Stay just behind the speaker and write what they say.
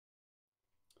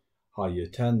Hi Year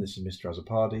 10, this is Mr.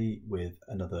 Azzopardi with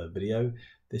another video.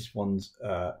 This one's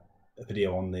a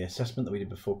video on the assessment that we did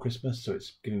before Christmas, so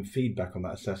it's giving feedback on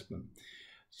that assessment.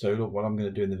 So look, what I'm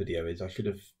going to do in the video is I should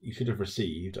have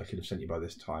sent you by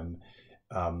this time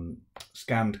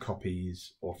scanned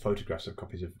copies or photographs of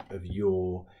copies of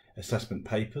your assessment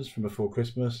papers from before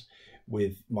Christmas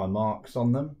with my marks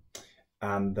on them.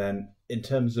 And then in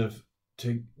terms of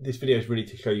this video is really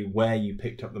to show you where you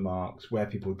picked up the marks, where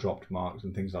people dropped marks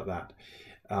and things like that.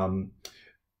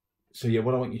 So yeah,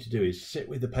 what I want you to do is sit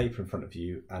with the paper in front of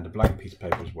you and a blank piece of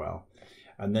paper as well.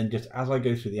 And then just as I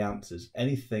go through the answers,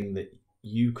 anything that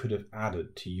you could have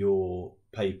added to your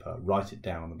paper, write it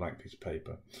down on the blank piece of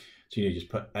paper. So you just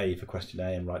put A for question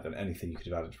A and write down anything you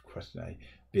could have added for question A,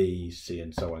 B, C,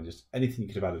 and so on. Just anything you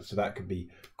could have added. So that could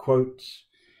be quotes,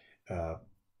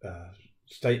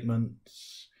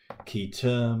 statements, key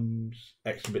terms,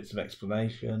 extra bits of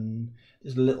explanation.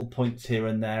 There's little points here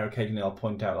and there. Occasionally I'll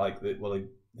point out like, well,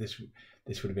 this would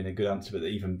have been a good answer, but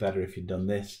even better if you'd done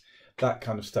this, that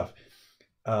kind of stuff.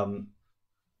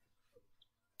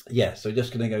 Yeah, so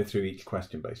just going to go through each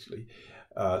question basically.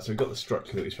 So we've got the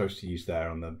structure that we're supposed to use there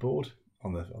on the board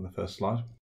on the first slide.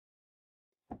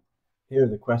 Here are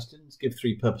the questions. Give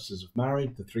 3 purposes of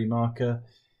marriage, the 3 marker.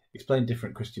 Explain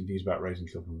different Christian views about raising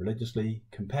children religiously.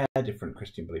 Compare different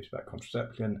Christian beliefs about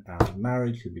contraception and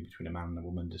marriage should be between a man and a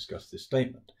woman. Discuss this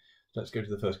statement. So let's go to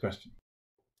the first question.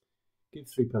 Give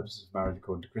 3 purposes of marriage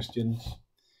according to Christians.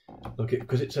 Look,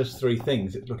 because it says 3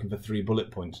 things, it's looking for 3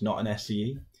 bullet points, not an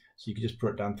SEE. So you could just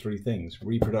put down 3 things.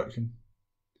 Reproduction,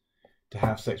 to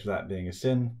have sex without being a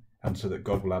sin, and so that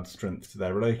God will add strength to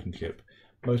their relationship.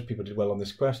 Most people did well on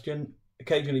this question.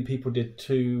 Occasionally people did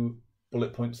 2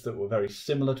 bullet points that were very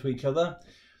similar to each other,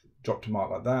 dropped a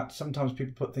mark like that. Sometimes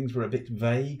people put things were a bit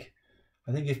vague.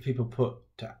 I think if people put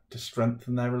to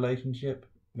strengthen their relationship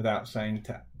without saying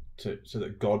so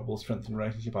that God will strengthen the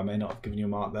relationship, I may not have given you a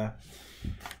mark there.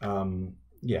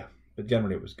 Yeah, but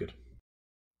generally it was good.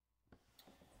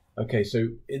 Okay, so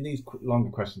in these longer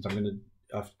questions,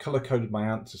 I've color-coded my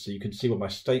answer so you can see what my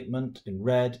statement in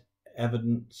red,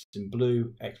 evidence in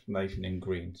blue, explanation in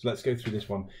green. So let's go through this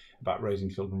one about raising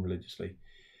children religiously.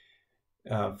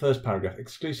 First paragraph,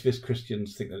 exclusivist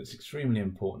Christians think that it's extremely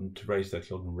important to raise their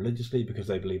children religiously because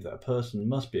they believe that a person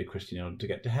must be a Christian in order to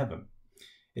get to heaven.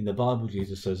 In the Bible,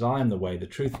 Jesus says, I am the way, the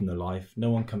truth, and the life.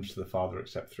 No one comes to the Father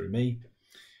except through me.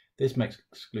 This makes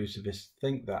exclusivists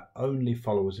think that only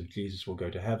followers of Jesus will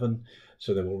go to heaven,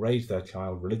 so they will raise their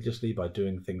child religiously by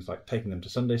doing things like taking them to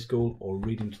Sunday school or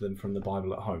reading to them from the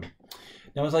Bible at home.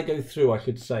 Now, as I go through, I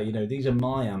should say, these are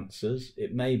my answers.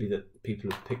 It may be that people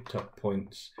have picked up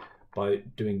points by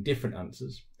doing different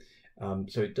answers,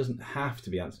 so it doesn't have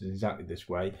to be answered exactly this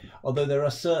way, although there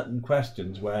are certain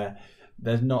questions where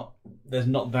there's not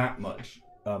that much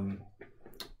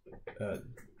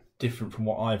different from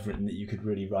what I've written that you could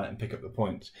really write and pick up the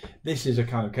points. This is a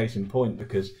kind of case in point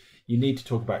because you need to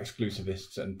talk about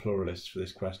exclusivists and pluralists for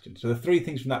this question. So the 3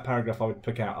 things from that paragraph I would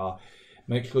pick out are: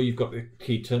 make sure you've got the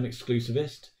key term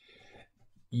exclusivist.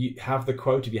 You have the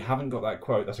quote. If you haven't got that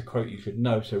quote, that's a quote you should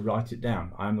know, so write it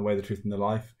down. I am the way, the truth, and the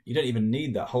life. You don't even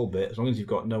need that whole bit as long as you've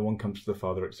got no one comes to the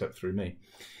Father except through me.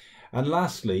 And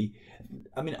lastly,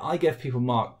 I gave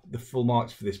people the full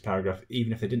marks for this paragraph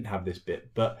even if they didn't have this bit,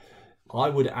 but I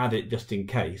would add it just in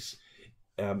case,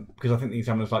 because I think the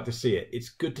examiners like to see it. It's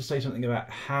good to say something about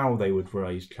how they would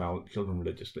raise children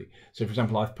religiously. So, for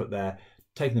example, I've put there,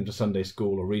 taking them to Sunday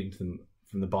school or reading to them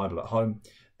from the Bible at home.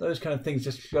 Those kind of things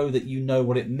just show that you know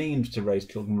what it means to raise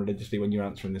children religiously when you're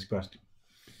answering this question.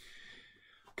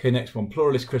 Okay, next one.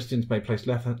 Pluralist Christians may place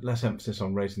less emphasis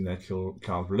on raising their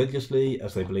child religiously,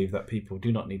 as they believe that people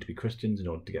do not need to be Christians in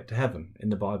order to get to heaven. In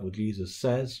the Bible, Jesus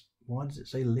says, why does it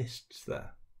say lists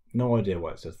there? No idea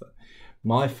why it says that.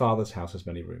 My Father's house has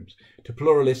many rooms. To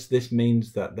pluralists, this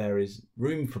means that there is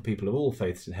room for people of all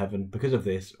faiths in heaven. Because of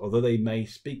this, although they may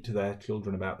speak to their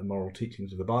children about the moral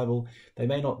teachings of the Bible, they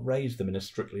may not raise them in a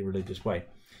strictly religious way.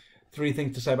 3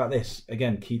 things to say about this.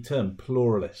 Again, key term,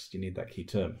 pluralist. You need that key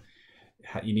term.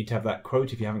 You need to have that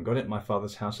quote if you haven't got it. My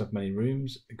Father's house has many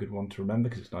rooms. A good one to remember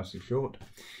because it's nice and short.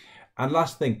 And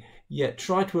last thing,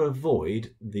 try to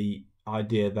avoid the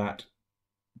idea that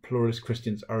pluralist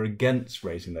Christians are against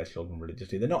raising their children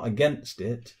religiously. They're not against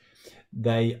it.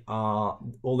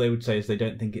 All they would say is they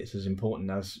don't think it's as important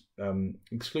as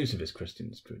exclusivist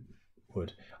Christians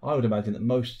would. I would imagine that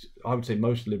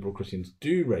most liberal Christians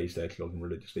do raise their children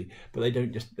religiously, but they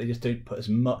just don't put as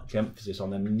much emphasis on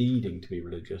them needing to be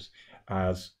religious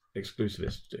as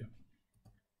exclusivists do.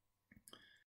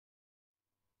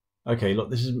 Okay,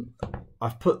 look,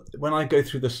 when I go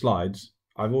through the slides,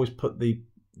 I've always put the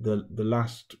the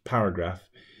last paragraph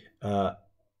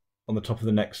on the top of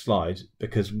the next slide,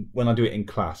 because when I do it in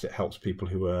class, it helps people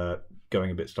who are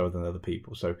going a bit slower than other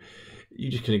people. So you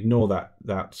just can ignore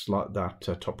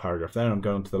that top paragraph there. And I'm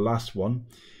going on to the last one,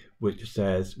 which is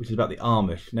about the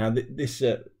Amish. Now, this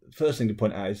first thing to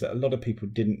point out is that a lot of people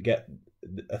didn't get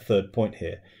a third point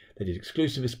here. They did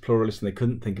exclusivist, pluralist, and they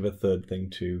couldn't think of a third thing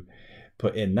to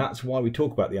put in. That's why we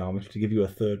talk about the Amish, to give you a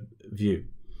third view.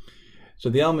 So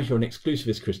the Amish are an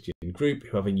exclusivist Christian group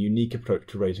who have a unique approach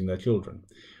to raising their children.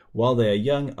 While they are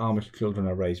young, Amish children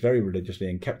are raised very religiously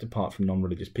and kept apart from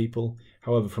non-religious people.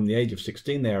 However, from the age of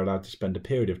 16, they are allowed to spend a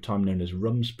period of time known as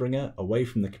Rumspringa, away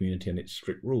from the community and its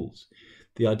strict rules.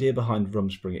 The idea behind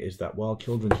Rumspringa is that while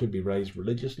children should be raised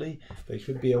religiously, they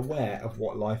should be aware of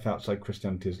what life outside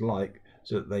Christianity is like,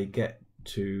 so that they get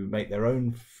to make their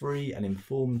own free and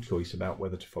informed choice about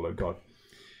whether to follow God.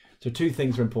 So two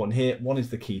things are important here. One is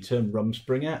the key term,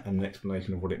 Rumspringa, and an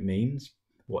explanation of what it means.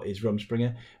 What is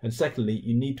Rumspringa? And secondly,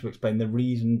 you need to explain the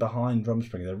reason behind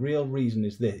Rumspringa. The real reason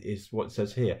is what it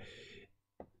says here.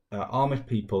 Amish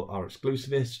people are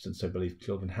exclusivists and so believe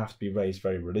children have to be raised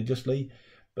very religiously.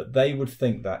 But they would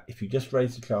think that if you just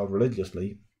raised a child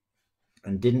religiously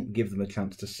and didn't give them a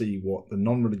chance to see what the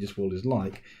non-religious world is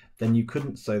like, then you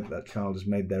couldn't say that that child has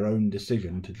made their own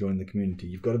decision to join the community.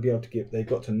 You've got to be able to they've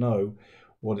got to know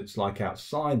what it's like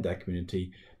outside their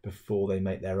community before they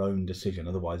make their own decision.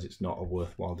 Otherwise, it's not a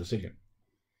worthwhile decision.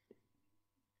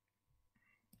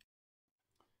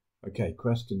 Okay,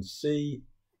 question C.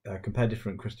 Compare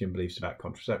different Christian beliefs about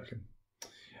contraception.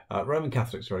 Roman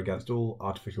Catholics are against all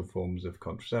artificial forms of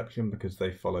contraception because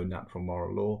they follow natural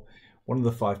moral law. One of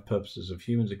the 5 purposes of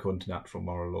humans, according to natural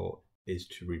moral law, is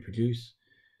to reproduce.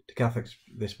 To Catholics,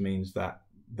 this means that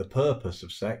the purpose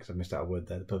of sex, I missed out a word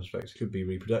there, the purpose of sex should be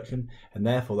reproduction, and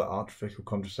therefore that artificial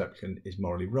contraception is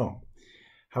morally wrong.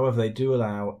 However, they do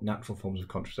allow natural forms of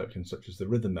contraception, such as the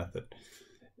rhythm method.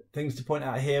 Things to point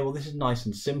out here, well, this is nice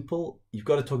and simple. You've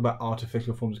got to talk about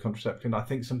artificial forms of contraception. I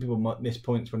think some people might miss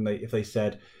points if they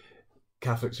said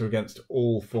Catholics are against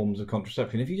all forms of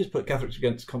contraception. If you just put Catholics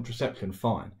against contraception,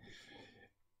 fine.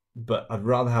 But I'd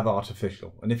rather have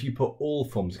artificial. And if you put all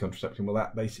forms of contraception, well,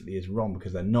 that basically is wrong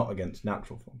because they're not against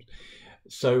natural forms.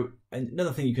 So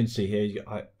another thing you can see here,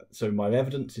 so my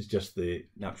evidence is just the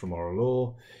natural moral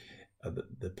law,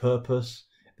 the purpose,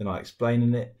 then I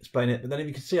explain it. But then if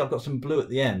you can see, I've got some blue at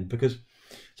the end, because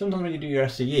sometimes when you do your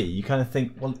SCE, you kind of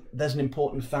think, well, there's an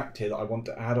important fact here that I want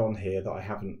to add on here that I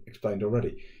haven't explained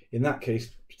already. In that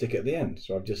case, stick it at the end.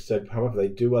 So I've just said, however, they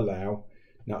do allow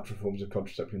natural forms of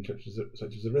contraception such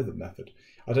as the rhythm method.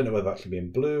 I don't know whether that should be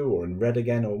in blue or in red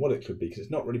again or what it should be, because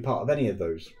it's not really part of any of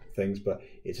those things, but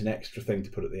it's an extra thing to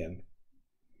put at the end.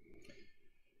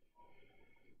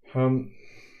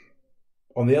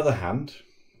 On the other hand,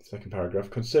 second paragraph,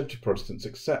 conservative Protestants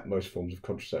accept most forms of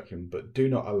contraception but do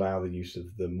not allow the use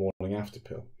of the morning after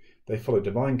pill. They follow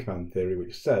divine command theory,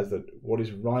 which says that what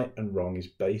is right and wrong is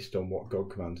based on what God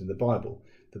commands in the Bible.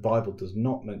 The Bible does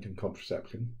not mention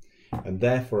contraception, and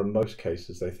therefore in most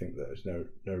cases they think there is no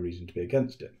reason to be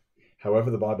against it.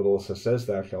 However, the Bible also says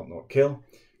thou shalt not kill.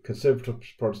 Conservative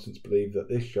Protestants believe that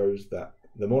this shows that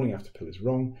the morning after pill is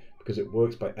wrong because it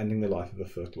works by ending the life of a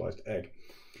fertilized egg.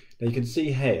 Now you can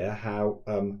see here how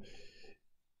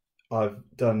I've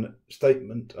done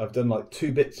like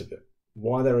 2 bits of it.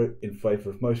 Why they're in favour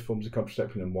of most forms of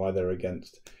contraception and why they're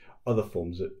against other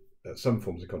forms of some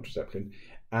forms of contraception.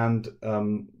 And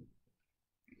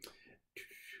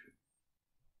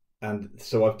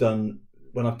so I've done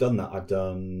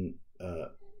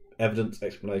evidence,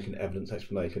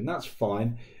 explanation. That's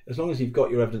fine as long as you've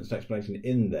got your evidence and explanation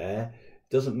in there.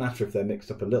 It doesn't matter if they're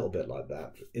mixed up a little bit like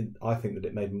that. I think that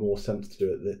it made more sense to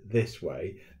do it this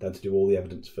way than to do all the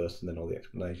evidence first and then all the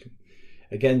explanation.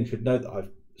 Again, you should note that I've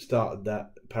started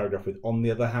that paragraph with "on the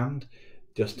other hand,"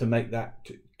 just to make that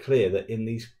clear that in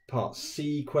these part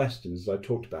C questions, as I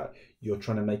talked about, you're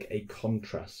trying to make a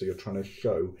contrast. So you're trying to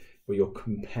show where you're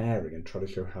comparing and try to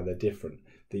show how they're different.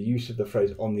 The use of the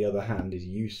phrase "on the other hand" is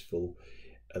useful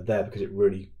there because it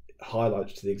really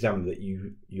highlights to the examiner that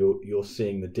you're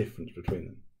seeing the difference between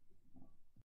them.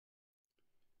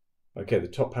 Okay, the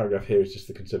top paragraph here is just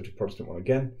the conservative Protestant one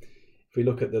again. If we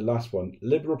look at the last one,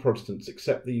 liberal Protestants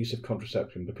accept the use of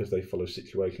contraception because they follow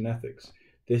situation ethics.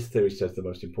 This theory says the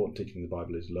most important teaching in the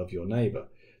Bible is love your neighbour.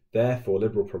 Therefore,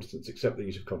 liberal Protestants accept the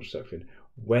use of contraception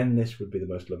when this would be the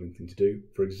most loving thing to do.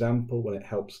 For example, when it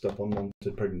helps stop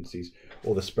unwanted pregnancies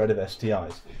or the spread of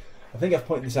STIs. I think I've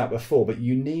pointed this out before, but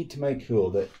you need to make sure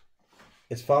that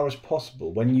as far as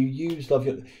possible, when you use one of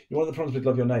the problems with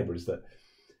love your neighbour is that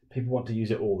people want to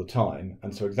use it all the time,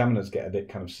 and so examiners get a bit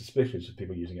kind of suspicious of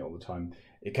people using it all the time.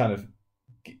 it kind of,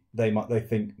 they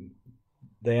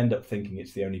end up thinking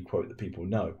it's the only quote that people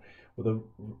know. Well,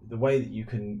 the way that you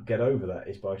can get over that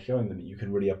is by showing them that you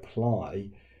can really apply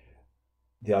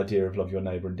the idea of love your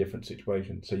neighbour in different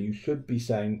situations. So you should be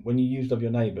saying, when you use love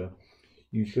your neighbour,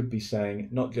 you should be saying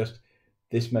not just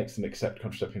this makes them accept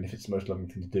contraception if it's the most loving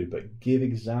thing to do, but give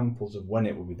examples of when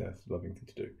it will be the loving thing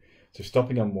to do. So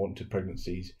stopping unwanted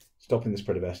pregnancies, stopping the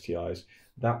spread of STIs,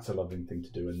 that's a loving thing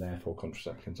to do, and therefore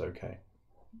contraception's okay.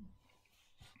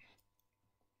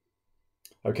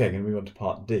 Okay, I'm going to move on to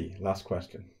part D, last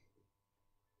question.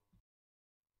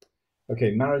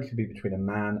 Okay, marriage can be between a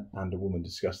man and a woman.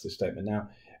 Discuss this statement. Now,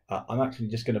 I'm actually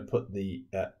just going to put the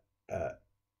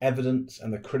evidence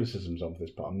and the criticisms on for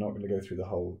this part. I'm not going to go through the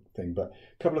whole thing, but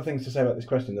a couple of things to say about this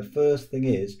question. The first thing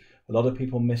is, a lot of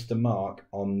people missed the mark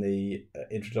on the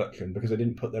introduction because they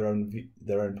didn't put their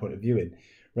own point of view in.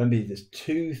 Remember, there's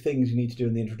two things you need to do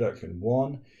in the introduction.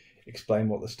 One, explain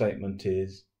what the statement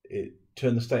is.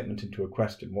 Turn the statement into a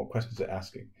question. What question is it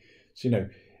asking? So,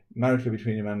 marriage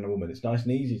between a man and a woman. It's nice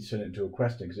and easy to turn it into a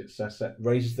question because it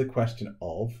raises the question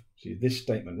of, see, this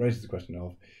statement raises the question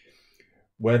of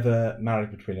whether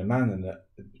marriage between a man and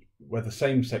whether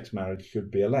same-sex marriage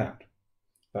should be allowed,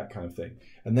 that kind of thing.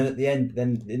 And then at the end,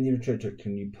 then in the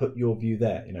introduction, you put your view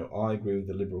there. I agree with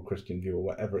the liberal Christian view or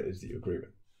whatever it is that you agree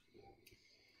with.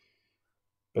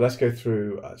 But let's go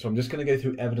through, so I'm just going to go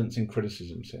through evidence and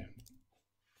criticisms here.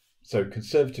 So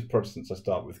conservative Protestants, I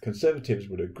start with. Conservatives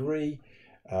would agree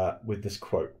with this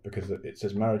quote because it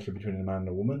says marriage between a man and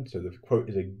a woman. So the quote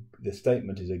is the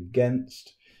statement is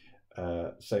against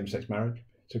same-sex marriage.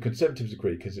 So conservatives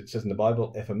agree because it says in the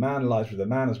Bible, if a man lies with a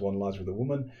man as one lies with a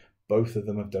woman, both of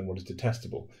them have done what is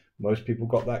detestable. Most people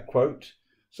got that quote.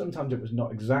 Sometimes it was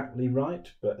not exactly right,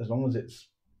 but as long as it's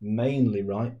mainly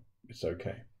right, it's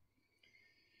okay.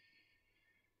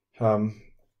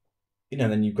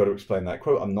 Then you've got to explain that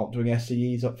quote. I'm not doing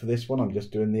SCEs up for this one. I'm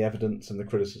just doing the evidence and the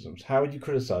criticisms. How would you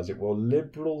criticize it? Well,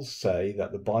 liberals say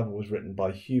that the Bible was written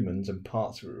by humans and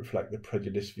parts of it reflect the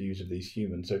prejudiced views of these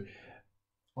humans. So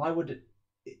I would,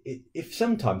 if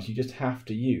sometimes you just have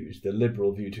to use the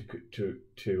liberal view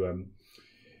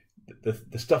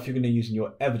the stuff you're going to use in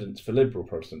your evidence for liberal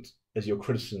Protestants as your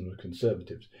criticism of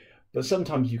conservatives. But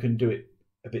sometimes you can do it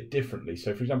a bit differently.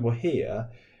 So for example, here,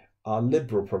 our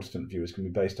liberal Protestant view is going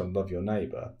to be based on love your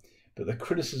neighbour, but the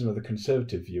criticism of the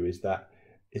conservative view is that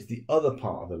is the other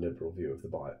part of the liberal view of the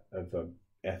Bible,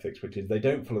 ethics, which is they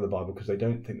don't follow the Bible because they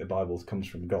don't think the Bible comes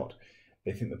from God.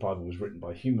 They think the Bible was written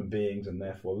by human beings, and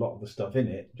therefore a lot of the stuff in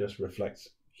it just reflects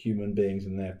human beings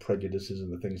and their prejudices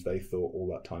and the things they thought all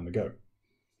that time ago.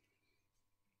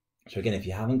 So again, if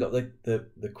you haven't got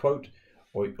the quote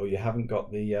or you haven't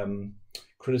got the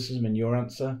criticism in your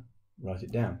answer, write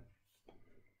it down.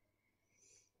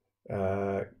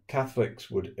 Catholics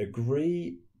would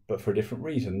agree, but for a different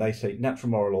reason. They say natural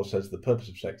moral law says the purpose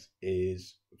of sex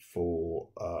is for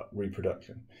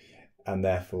reproduction, and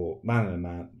therefore man and a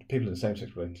man, people in the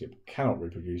same-sex relationship cannot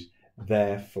reproduce,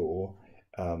 therefore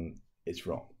it's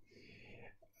wrong.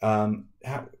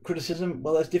 Criticism,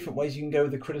 well, there's different ways you can go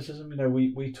with the criticism.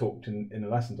 We talked in the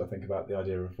lessons, I think, about the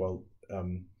idea of,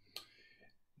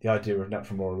 the idea of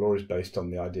natural moral law is based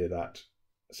on the idea that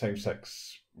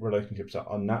same-sex relationships are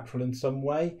unnatural in some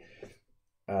way.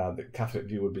 The Catholic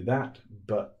view would be that,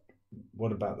 but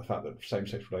what about the fact that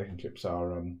same-sex relationships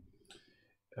are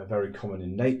very common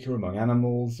in nature among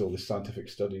animals? All the scientific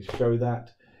studies show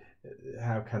that.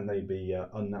 How can they be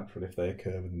unnatural if they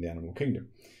occur within the animal kingdom?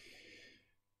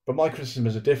 But my criticism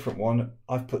is a different one.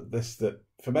 I've put this, that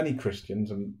for many Christians,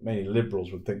 and many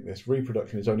liberals would think this,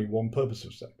 reproduction is only one purpose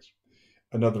of sex.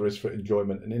 Another is for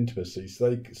enjoyment and intimacy.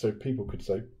 So people could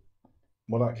say,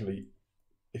 well, actually,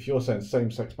 if you're saying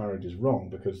same-sex marriage is wrong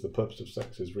because the purpose of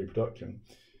sex is reproduction,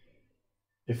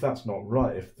 if that's not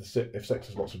right, if sex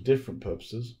has lots of different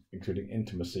purposes, including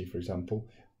intimacy, for example,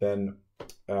 then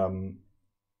the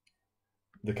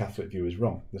Catholic view is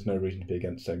wrong. There's no reason to be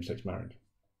against same-sex marriage.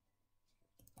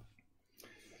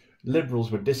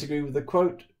 Liberals would disagree with the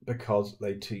quote because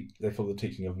they follow the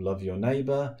teaching of love your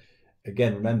neighbour.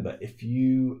 Again, remember, if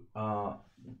you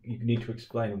need to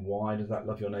explain why does that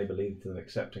love your neighbour lead to them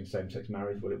accepting same-sex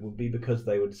marriage. Well, it would be because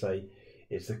they would say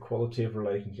it's the quality of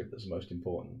relationship that's most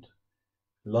important.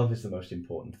 Love is the most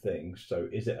important thing. So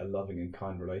is it a loving and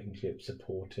kind relationship,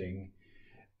 supportive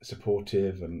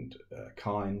and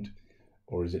kind,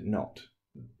 or is it not?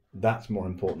 That's more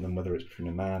important than whether it's between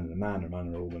a man and a man, or a man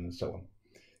and a woman, and so on.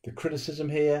 The criticism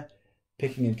here,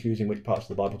 picking and choosing which parts of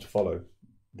the Bible to follow.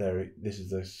 This is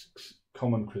the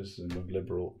common criticism of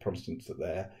liberal Protestants,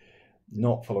 that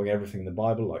not following everything in the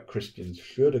Bible like Christians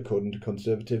should, according to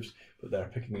conservatives, but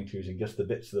they're picking and choosing just the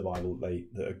bits of the Bible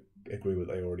that agree with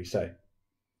what they already say.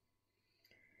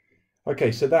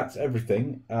 Okay, so that's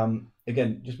everything.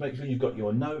 Again, just make sure you've got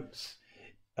your notes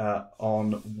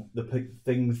on the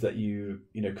things that you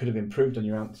could have improved on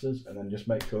your answers, and then just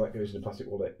make sure that goes in a plastic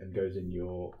wallet and goes in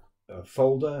your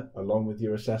folder along with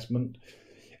your assessment.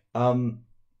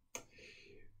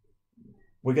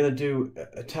 We're going to do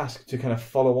a task to kind of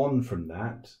follow on from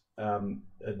that, a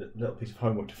little piece of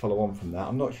homework to follow on from that.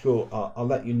 I'm not sure. I'll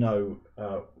let you know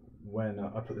when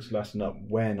I put this lesson up,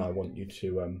 when I want you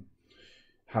to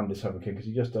hand this homework in, because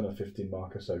you've just done a 15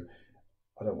 marker, so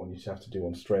I don't want you to have to do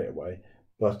one straight away.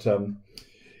 But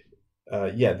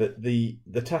yeah,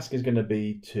 the task is going to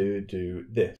be to do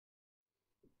this.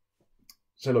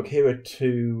 So look, here are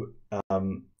two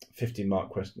 15-mark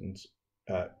questions.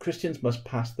 Christians must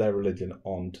pass their religion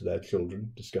on to their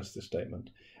children. Discuss this statement.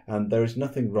 And there is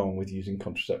nothing wrong with using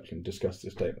contraception. Discuss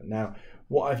this statement. Now,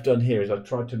 what I've done here is I've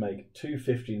tried to make two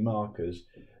 15 markers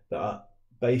that are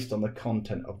based on the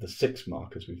content of the 6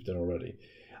 markers we've done already.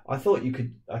 I thought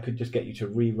I could just get you to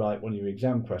rewrite one of your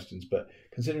exam questions, but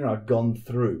considering I've gone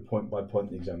through point by point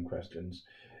the exam questions,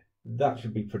 that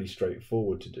should be pretty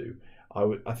straightforward to do.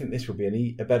 I think this would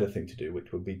be a better thing to do,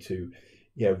 which would be to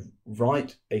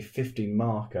write a 15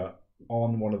 marker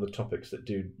on one of the topics that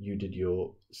you did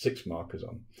your 6 markers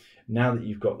on. Now that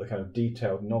you've got the kind of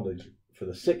detailed knowledge for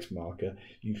the 6 marker,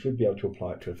 you should be able to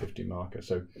apply it to a 15 marker.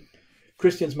 So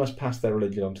Christians must pass their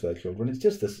religion on to their children. It's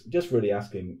just really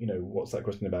asking, what's that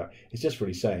question about? It's just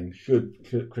really saying,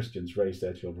 should Christians raise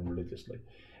their children religiously?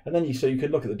 And then you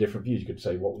could look at the different views. You could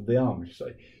say, what would the Amish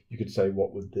say? You could say,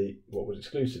 what would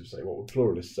exclusives say? What would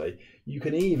pluralists say? You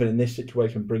can even, in this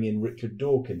situation, bring in Richard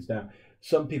Dawkins. Now,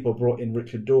 some people brought in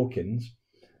Richard Dawkins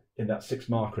in that 6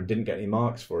 marker and didn't get any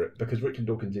marks for it because Richard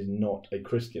Dawkins is not a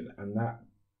Christian. And that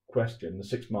question, the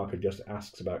 6 marker, just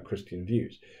asks about Christian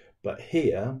views. But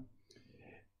here,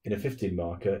 in a 15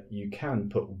 marker, you can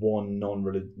put one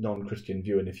non-Christian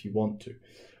view in if you want to.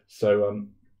 So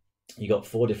you got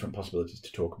 4 different possibilities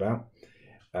to talk about.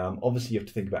 Obviously, you have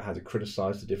to think about how to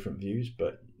criticise the different views,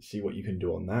 but see what you can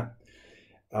do on that.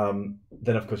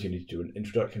 Then, of course, you need to do an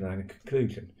introduction and a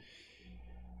conclusion.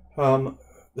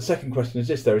 The second question is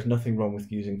this: there is nothing wrong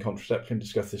with using contraception.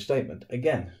 Discuss this statement.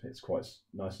 Again, it's quite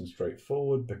nice and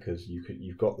straightforward because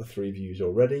you've got the 3 views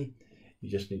already. You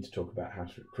just need to talk about how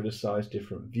to criticise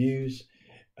different views.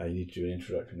 You need to do an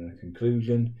introduction and a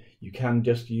conclusion. You can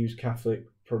just use Catholic,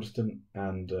 Protestant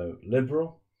and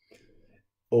liberal,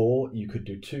 or you could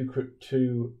do two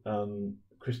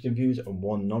Christian views and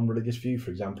 1 non-religious view.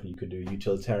 For example, you could do a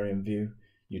utilitarian view.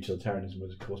 Utilitarianism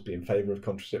would, of course, be in favour of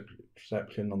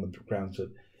contraception on the grounds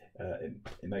that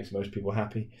it makes most people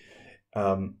happy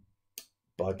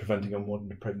by preventing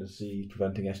unwanted pregnancy,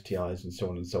 preventing STIs, and so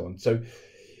on and so on. So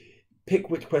pick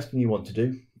which question you want to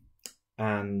do,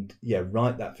 and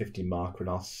write that 15 marker, and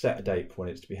I'll set a date for when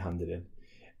it's to be handed in.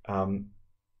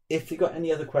 If you've got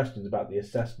any other questions about the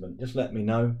assessment, just let me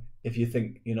know. If you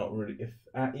think you're not really,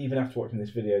 even after watching this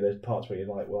video, there's parts where you're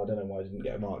like, well, I don't know why I didn't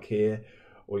get a mark here,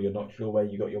 or you're not sure where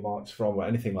you got your marks from, or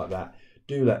anything like that,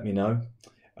 do let me know.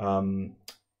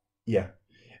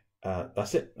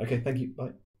 That's it. Okay, thank you.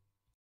 Bye.